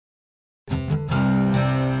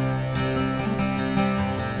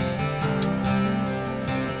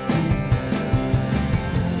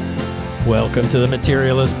Welcome to the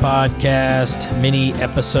Materialist Podcast, mini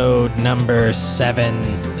episode number 7,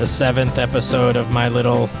 the 7th episode of my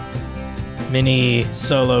little mini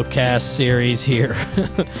solo cast series here.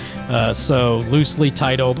 So loosely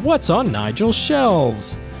titled, What's on Nigel's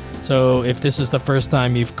Shelves? So if this is the first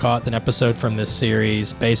time you've caught an episode from this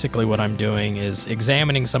series, basically what I'm doing is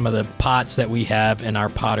examining some of the pots that we have in our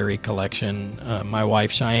pottery collection. My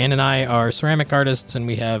wife Cheyenne and I are ceramic artists, and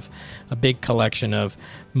we have a big collection of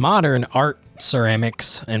modern art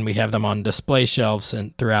ceramics, and we have them on display shelves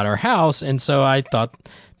and throughout our house. And so I thought,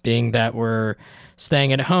 being that we're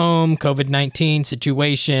staying at home, COVID-19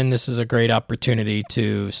 situation, this is a great opportunity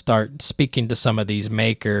to start speaking to some of these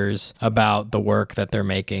makers about the work that they're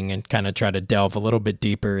making and kind of try to delve a little bit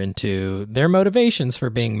deeper into their motivations for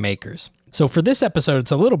being makers. So for this episode,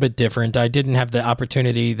 it's a little bit different. I didn't have the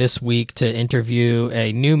opportunity this week to interview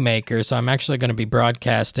a new maker, so I'm actually going to be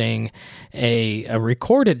broadcasting a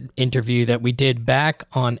recorded interview that we did back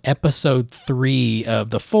on episode 3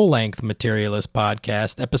 of the full-length Materialist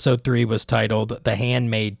Podcast. Episode 3 was titled The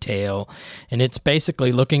Handmade Tale, and it's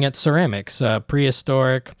basically looking at ceramics,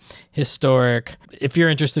 prehistoric, historic. If you're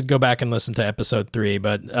interested, go back and listen to episode 3,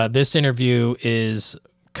 but this interview is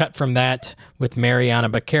cut from that with Mariana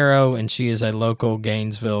Baquero, and she is a local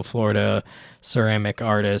Gainesville, Florida ceramic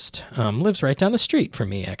artist. Lives right down the street from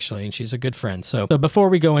me, actually, and she's a good friend. So before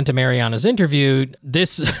we go into Mariana's interview,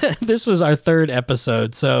 this was our 3rd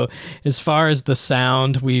episode. So as far as the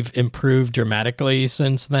sound, we've improved dramatically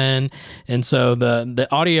since then. And so the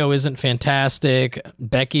audio isn't fantastic.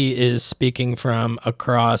 Becky is speaking from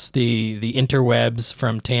across the interwebs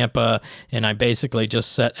from Tampa, and I basically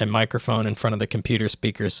just set a microphone in front of the computer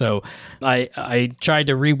speaker. So I tried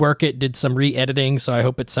to rework it, did some re-editing, so I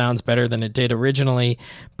hope it sounds better than it did originally,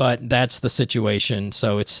 but that's the situation.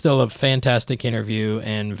 So it's still a fantastic interview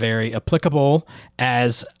and very applicable,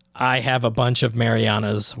 as I have a bunch of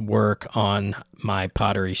Mariana's work on my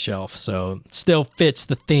pottery shelf, so it still fits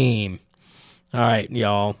the theme. All right,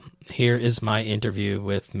 y'all, here is my interview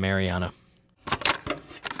with Mariana.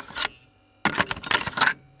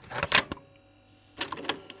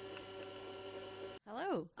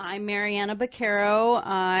 I'm Mariana Baquero.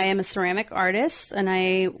 I am a ceramic artist, and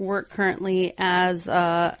I work currently as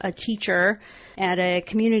a teacher at a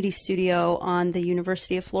community studio on the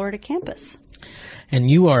University of Florida campus.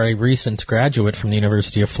 And you are a recent graduate from the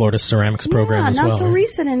University of Florida ceramics program as well. Not so right?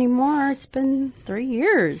 recent anymore. It's been 3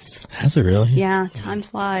 years. Has it really? Yeah, time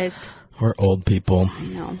flies. We're old people. I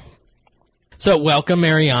know. So welcome,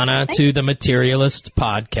 Mariana, to the Materialist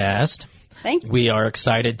Podcast. Thank you. We are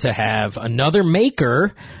excited to have another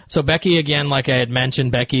maker. So Becky, again, like I had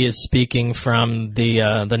mentioned, Becky is speaking from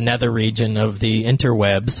the nether region of the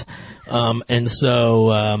interwebs. And so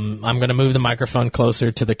I'm going to move the microphone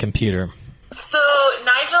closer to the computer. So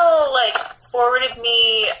Nigel, forwarded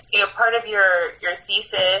me, part of your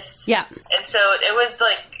thesis. Yeah. And so it was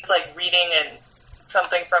it's like reading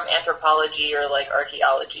something from anthropology or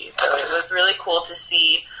archaeology. So it was really cool to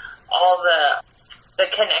see all the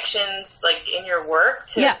connections in your work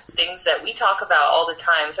to things that we talk about all the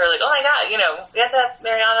time. So we're like, oh my God, we have to have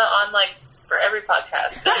Mariana on for every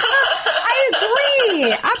podcast. I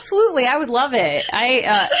agree. Absolutely. I would love it.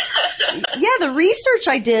 The research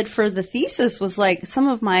I did for the thesis was some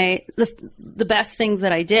of the best things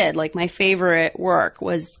that I did. My favorite work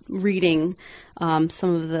was reading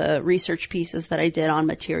some of the research pieces that I did on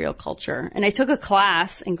material culture. And I took a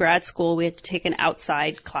class in grad school. We had to take an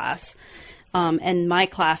outside class. And my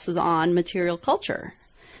class was on material culture,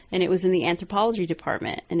 and it was in the anthropology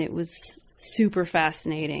department, and it was super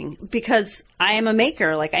fascinating because I am a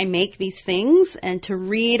maker. I make these things, and to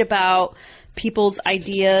read about people's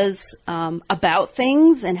ideas about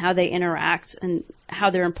things and how they interact and how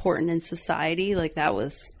they're important in society, that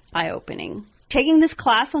was eye-opening. Taking this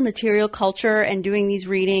class on material culture and doing these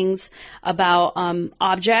readings about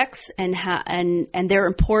objects and their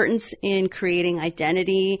importance in creating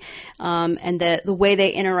identity and the way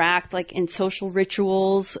they interact in social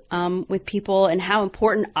rituals with people and how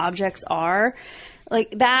important objects are,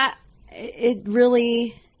 that it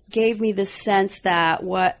really gave me this sense that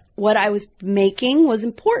what I was making was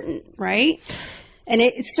important, right? And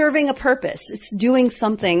it's serving a purpose. It's doing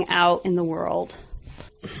something out in the world.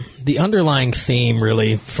 The underlying theme,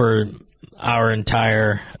 really, for our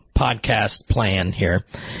entire podcast plan here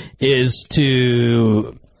is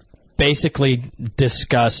to basically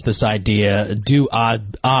discuss this idea, do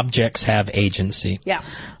objects have agency? Yeah.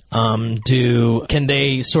 Can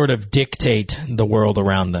they sort of dictate the world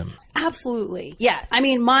around them? Absolutely. Yeah. I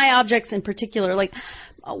mean, my objects in particular,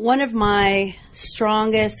 one of my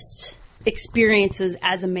strongest experiences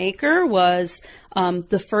as a maker was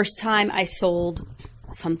the first time I sold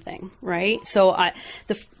something, right? So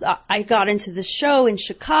I got into this show in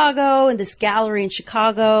Chicago, in this gallery in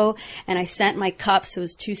Chicago, and I sent my cups. It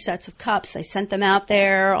was 2 sets of cups. I sent them out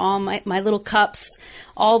there, all my little cups,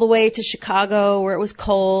 all the way to Chicago where it was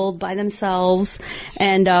cold by themselves.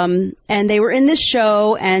 And they were in this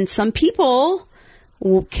show, and some people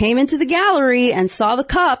came into the gallery and saw the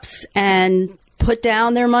cups and put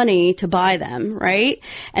down their money to buy them, right?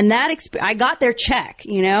 And that I got their check,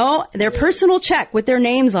 their personal check with their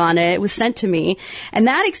names on it. It was sent to me. And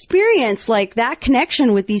that experience, like that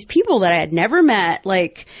connection with these people that I had never met,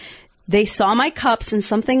 like they saw my cups and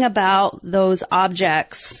something about those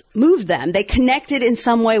objects moved them. They connected in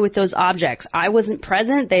some way with those objects. I wasn't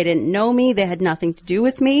present. They didn't know me. They had nothing to do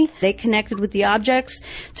with me. They connected with the objects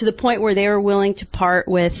to the point where they were willing to part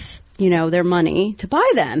with their money to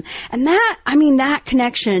buy them. And that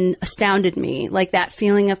connection astounded me. Like that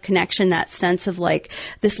feeling of connection, that sense of like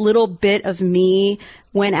this little bit of me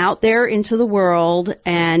went out there into the world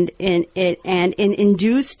and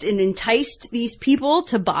induced and enticed these people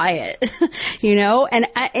to buy it,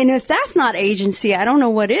 and if that's not agency, I don't know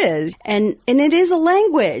what is. And it is a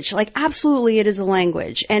language, like absolutely it is a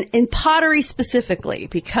language. And in pottery specifically,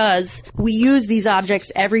 because we use these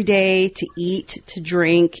objects every day to eat, to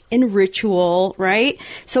drink, in ritual, right?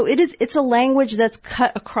 So it's a language that's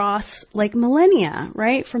cut across like millennia,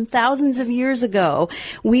 right? From thousands of years ago,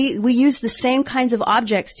 we use the same kinds of objects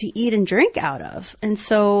to eat and drink out of. And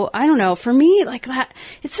so, I don't know, for me, like that,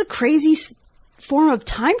 it's a crazy form of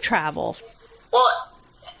time travel. Well,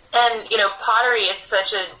 and, pottery is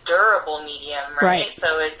such a durable medium, right?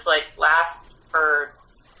 So it's like lasts for,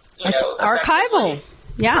 it's archival.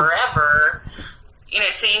 Yeah. Forever.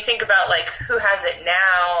 So you think about like who has it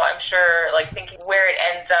now, I'm sure, like thinking where it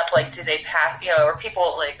ends up, like do they pass, or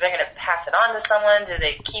people like they're going to pass it on to someone, do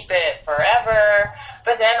they keep it forever?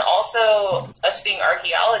 But then also, us being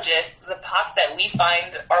archaeologists, the pots that we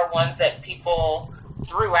find are ones that people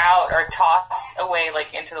threw out or tossed away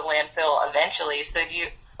like into the landfill eventually. So do you,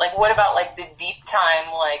 like, what about like the deep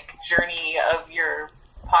time like journey of your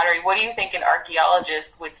pottery? What do you think an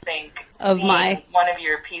archaeologist would think of one of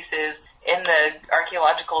your pieces in the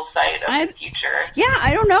archaeological site of the future? Yeah,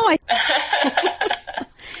 I don't know.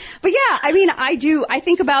 But yeah, I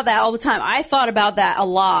think about that all the time. I thought about that a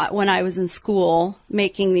lot when I was in school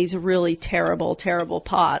making these really terrible, terrible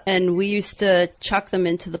pots. And we used to chuck them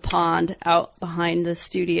into the pond out behind the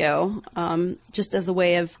studio, just as a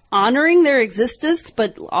way of honoring their existence,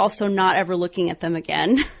 but also not ever looking at them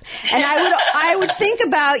again. And I would think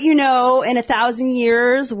about, in 1,000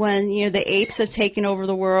 years when, the apes have taken over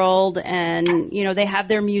the world and, they have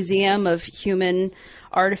their museum of human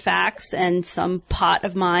artifacts and some pot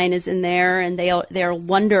of mine is in there and they'll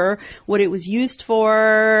wonder what it was used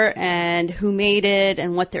for and who made it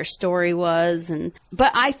and what their story was.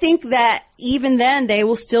 But I think that even then they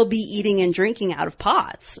will still be eating and drinking out of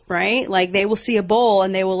pots, right? Like they will see a bowl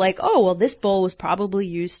and they will like, oh, well, this bowl was probably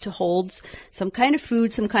used to hold some kind of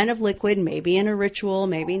food, some kind of liquid, maybe in a ritual,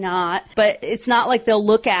 maybe not. But it's not like they'll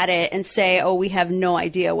look at it and say, oh, we have no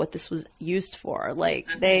idea what this was used for. Like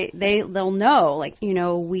they'll know, like,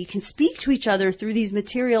 we can speak to each other through these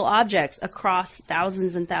material objects across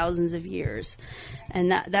thousands and thousands of years. And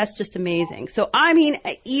that's just amazing. So,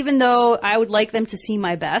 even though I would like them to see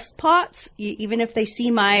my best pots, even if they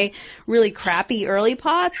see my really crappy early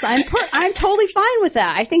pots, I'm totally fine with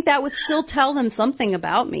that. I think that would still tell them something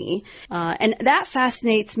about me. And that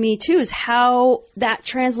fascinates me too, is how that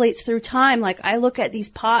translates through time. Like I look at these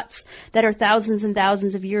pots that are thousands and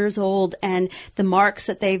thousands of years old and the marks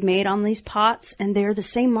that they've made on these pots, and they're the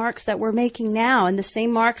same marks that we're making now and the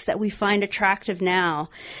same marks that we find attractive now.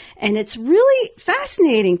 And it's really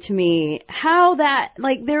fascinating to me how that,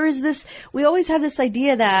 like, there is this, we always have this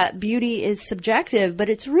idea that beauty is subjective, but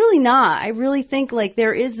it's really not. I really think, like,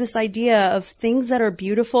 there is this idea of things that are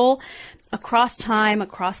beautiful across time,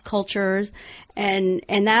 across cultures, and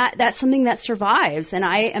that's something that survives. And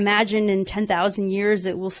I imagine in 10,000 years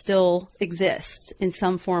it will still exist in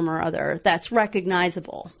some form or other that's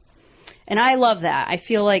recognizable. And I love that. I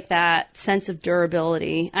feel like that sense of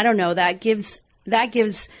durability, I don't know, that gives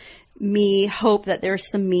me hope that there's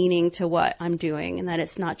some meaning to what I'm doing and that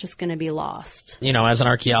it's not just going to be lost. As an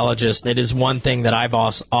archaeologist, it is one thing that I've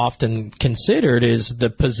often considered is the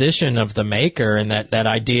position of the maker, and that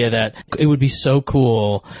idea that it would be so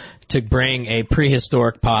cool to bring a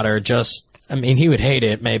prehistoric potter he would hate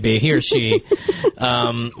it, maybe. He or she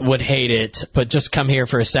would hate it, but just come here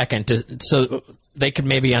for a second so they could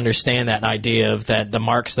maybe understand that idea of that the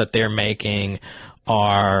marks that they're making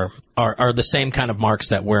are the same kind of marks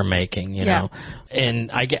that we're making, you know.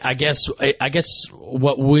 And I guess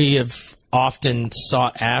what we have often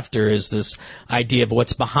sought after is this idea of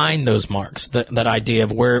what's behind those marks, that idea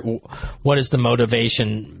of what is the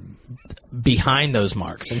motivation behind those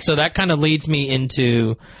marks. And so that kind of leads me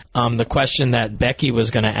into the question that Becky was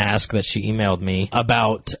going to ask, that she emailed me,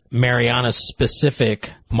 about Mariana's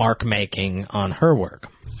specific mark making on her work.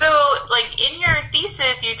 So, like, in your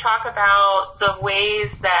thesis, you talk about the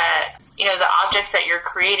ways that, you know, the objects that you're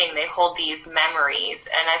creating, they hold these memories.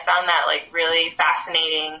 And I found that, like, really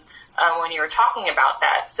fascinating when you were talking about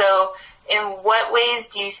that. So, in what ways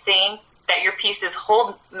do you think that your pieces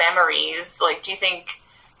hold memories? Like, do you think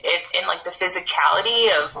it's in, like, the physicality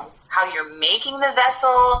of how you're making the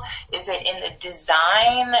vessel? Is it in the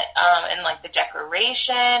design, in, like, the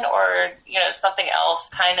decoration, or, you know, something else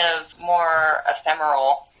kind of more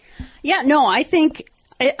ephemeral? Yeah, no, I think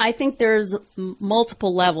there's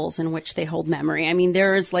multiple levels in which they hold memory. I mean,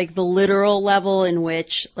 there is, like, the literal level in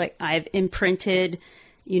which, like, I've imprinted,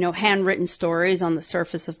 you know, handwritten stories on the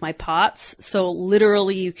surface of my pots. So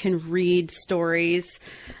literally you can read stories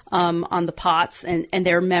on the pots, and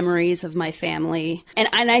they're memories of my family. And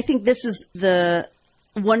I think this is the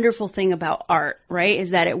wonderful thing about art, right, is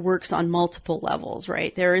that it works on multiple levels,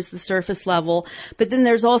 right? There is the surface level, but then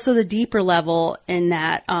there's also the deeper level in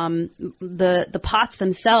that the pots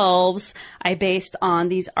themselves I based on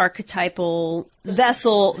these archetypal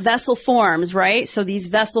vessel forms, right? So these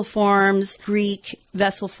vessel forms, Greek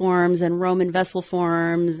vessel forms and Roman vessel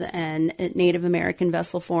forms and Native American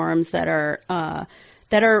vessel forms that are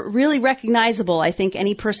really recognizable. I think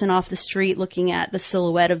any person off the street looking at the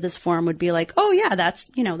silhouette of this form would be like, oh yeah, that's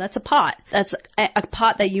a pot. That's a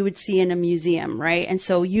pot that you would see in a museum, right? And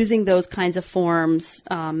so using those kinds of forms,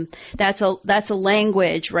 that's a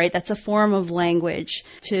language, right? That's a form of language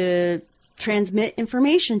to transmit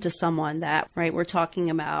information to someone that, right, we're talking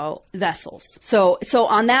about vessels. So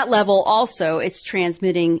on that level also, it's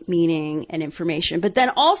transmitting meaning and information. But then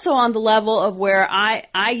also on the level of where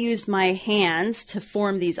I used my hands to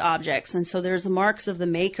form these objects. And so there's the marks of the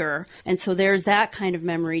maker. And so there's that kind of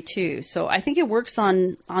memory too. So I think it works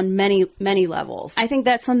on many, many levels. I think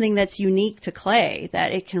that's something that's unique to clay,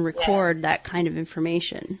 that it can record that kind of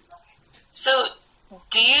information. So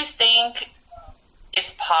do you think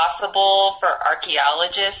it's possible for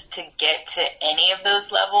archaeologists to get to any of those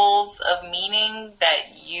levels of meaning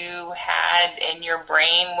that you had in your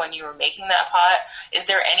brain when you were making that pot? Is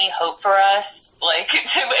there any hope for us, like,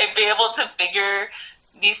 to be able to figure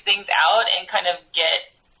these things out and kind of get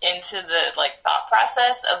into the, like, thought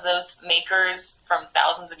process of those makers from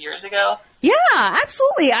thousands of years ago? Yeah,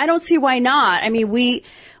 absolutely. I don't see why not. I mean, we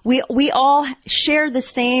all share the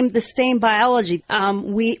same biology.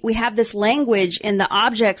 We have this language in the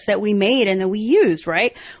objects that we made and that we used,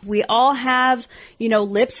 right? We all have,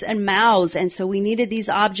 lips and mouths. And so we needed these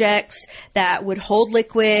objects that would hold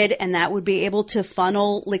liquid and that would be able to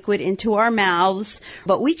funnel liquid into our mouths.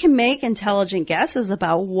 But we can make intelligent guesses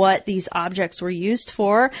about what these objects were used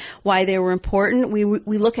for, why they were important. We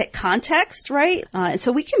look at context, right? And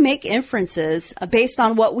so we can make inferences based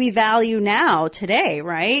on what we value now today,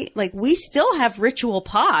 right? Like, we still have ritual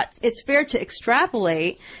pots. It's fair to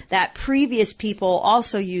extrapolate that previous people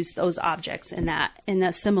also used those objects in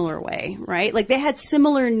a similar way, right? Like, they had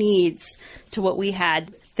similar needs to what we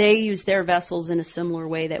had. They used their vessels in a similar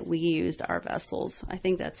way that we used our vessels. I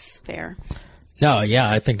think that's fair. No, yeah,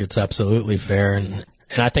 I think it's absolutely fair. And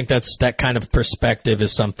I think that kind of perspective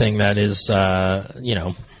is something that is,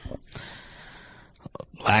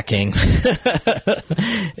 lacking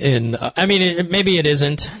maybe it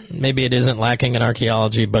isn't lacking in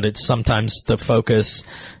archaeology, but it's sometimes the focus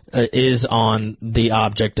is on the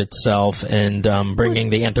object itself, and bringing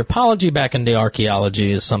the anthropology back into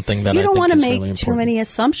archaeology is something that I think is really important. You don't want to make too many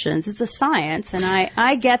assumptions. It's a science, and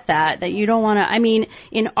I get that you don't want to. I mean,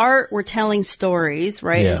 in art, we're telling stories,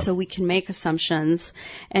 right? Yeah. And so we can make assumptions.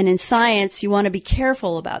 And in science, you want to be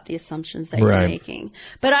careful about the assumptions that you're making.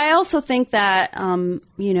 But I also think that,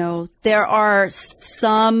 there are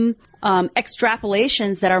some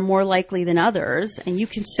extrapolations that are more likely than others, and you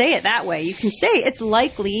can say it that way. You can say it's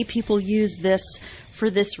likely people use this for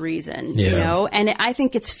this reason, and I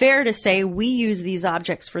think it's fair to say we use these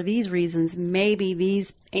objects for these reasons. Maybe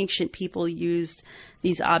these ancient people used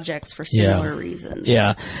these objects for similar reasons.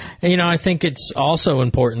 Yeah. And, I think it's also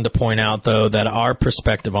important to point out, though, that our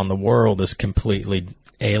perspective on the world is completely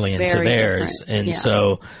alien to theirs. Different. And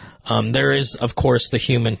so There is, of course, the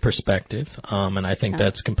human perspective, and I think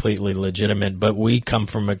that's completely legitimate, but we come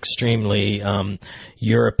from extremely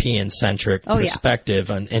European-centric perspective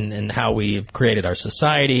and how we've created our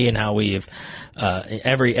society and how we've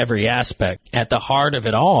every aspect. At the heart of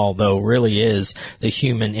it all, though, really is the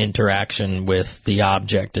human interaction with the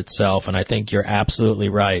object itself, and I think you're absolutely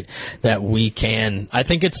right that I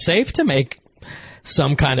think it's safe to make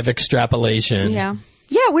some kind of extrapolation.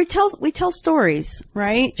 Yeah, we tell stories,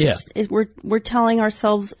 right? Yeah. We're telling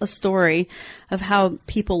ourselves a story of how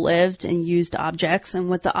people lived and used objects and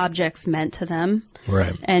what the objects meant to them.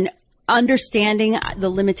 Right. And understanding the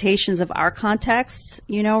limitations of our context,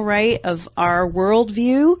 right, of our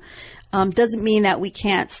worldview, doesn't mean that we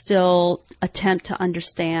can't still attempt to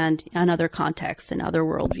understand another context and other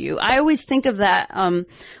worldview. I always think of that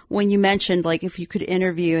when you mentioned, like, if you could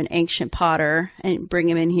interview an ancient potter and bring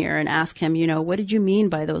him in here and ask him, what did you mean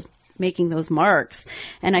by making those marks?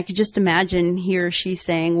 And I could just imagine he or she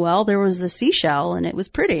saying, well, there was a seashell and it was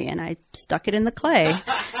pretty and I stuck it in the clay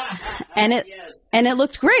and it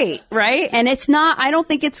looked great, right? And it's not, I don't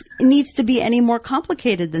think it needs to be any more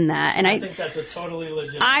complicated than that. And I think that's a totally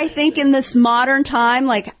legitimate I think in this modern time,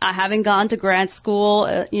 like having gone to grad school,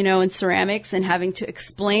 in ceramics and having to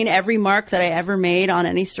explain every mark that I ever made on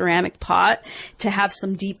any ceramic pot to have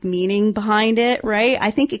some deep meaning behind it, right?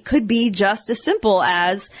 I think it could be just as simple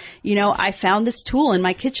as, I found this tool in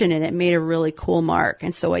my kitchen and it made a really cool mark.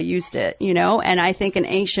 And so I used it, and I think an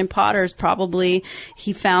ancient potter is probably,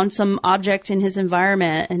 he found some object in his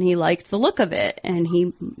environment and he liked the look of it and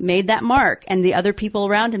he made that mark. And the other people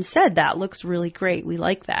around him said, that looks really great. We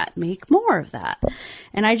like that. Make more of that.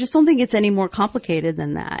 And I just don't think it's any more complicated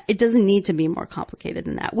than that. It doesn't need to be more complicated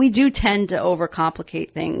than that. We do tend to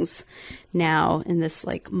overcomplicate things now in this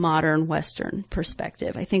like modern Western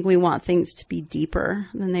perspective. I think we want things to be deeper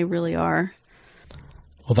than they really are.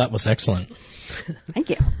 Well, that was excellent. Thank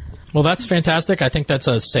you. Well, that's fantastic. I think that's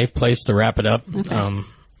a safe place to wrap it up. Okay.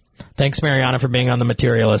 Thanks, Mariana, for being on The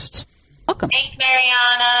Materialists. Welcome. Thanks,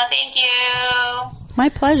 Mariana. Thank you. My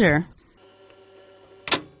pleasure.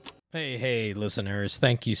 Hey, listeners.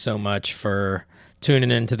 Thank you so much for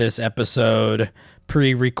tuning into this episode,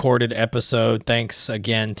 pre-recorded episode. Thanks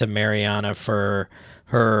again to Mariana for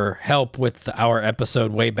her help with our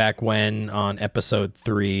episode way back when on episode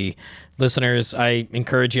 3. Listeners, I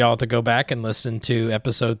encourage y'all to go back and listen to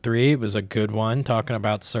episode 3. It was a good one, talking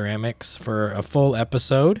about ceramics for a full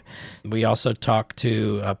episode. We also talked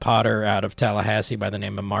to a potter out of Tallahassee by the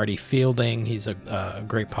name of Marty Fielding. He's a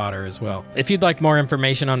great potter as well. If you'd like more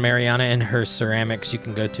information on Mariana and her ceramics, you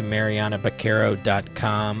can go to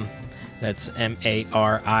marianabaquero.com. That's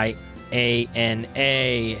Mariana.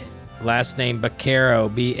 Last name Baquero,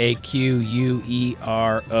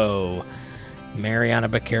 Baquero.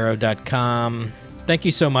 MarianaBaquero.com. Thank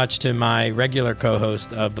you so much to my regular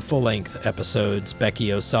co-host of the full-length episodes,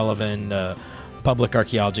 Becky O'Sullivan, the Public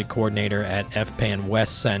Archaeology Coordinator at FPAN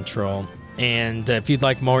West Central. And if you'd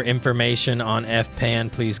like more information on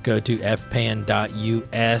FPAN, please go to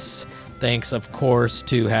fpan.us. Thanks, of course,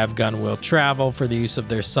 to Have Gun Will Travel for the use of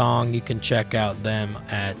their song. You can check out them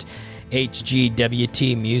at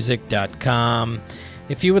hgwtmusic.com.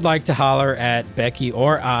 If you would like to holler at Becky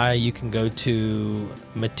or I, you can go to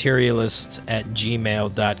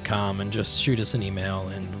materialists@gmail.com and just shoot us an email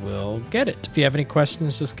and we'll get it. If you have any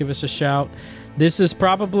questions, just give us a shout. This is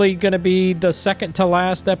probably going to be the second to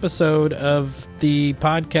last episode of the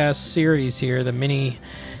podcast series here, the mini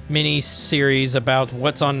series about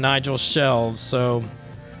what's on Nigel's shelves. So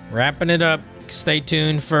wrapping it up, stay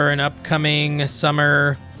tuned for an upcoming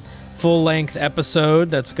summer full-length episode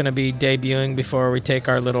that's going to be debuting before we take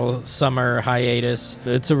our little summer hiatus.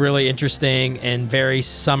 It's a really interesting and very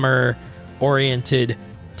summer-oriented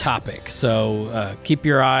topic, so keep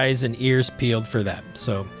your eyes and ears peeled for that.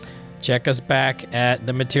 So check us back at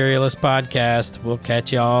the Materialist Podcast. We'll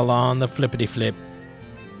catch y'all on the flippity-flip.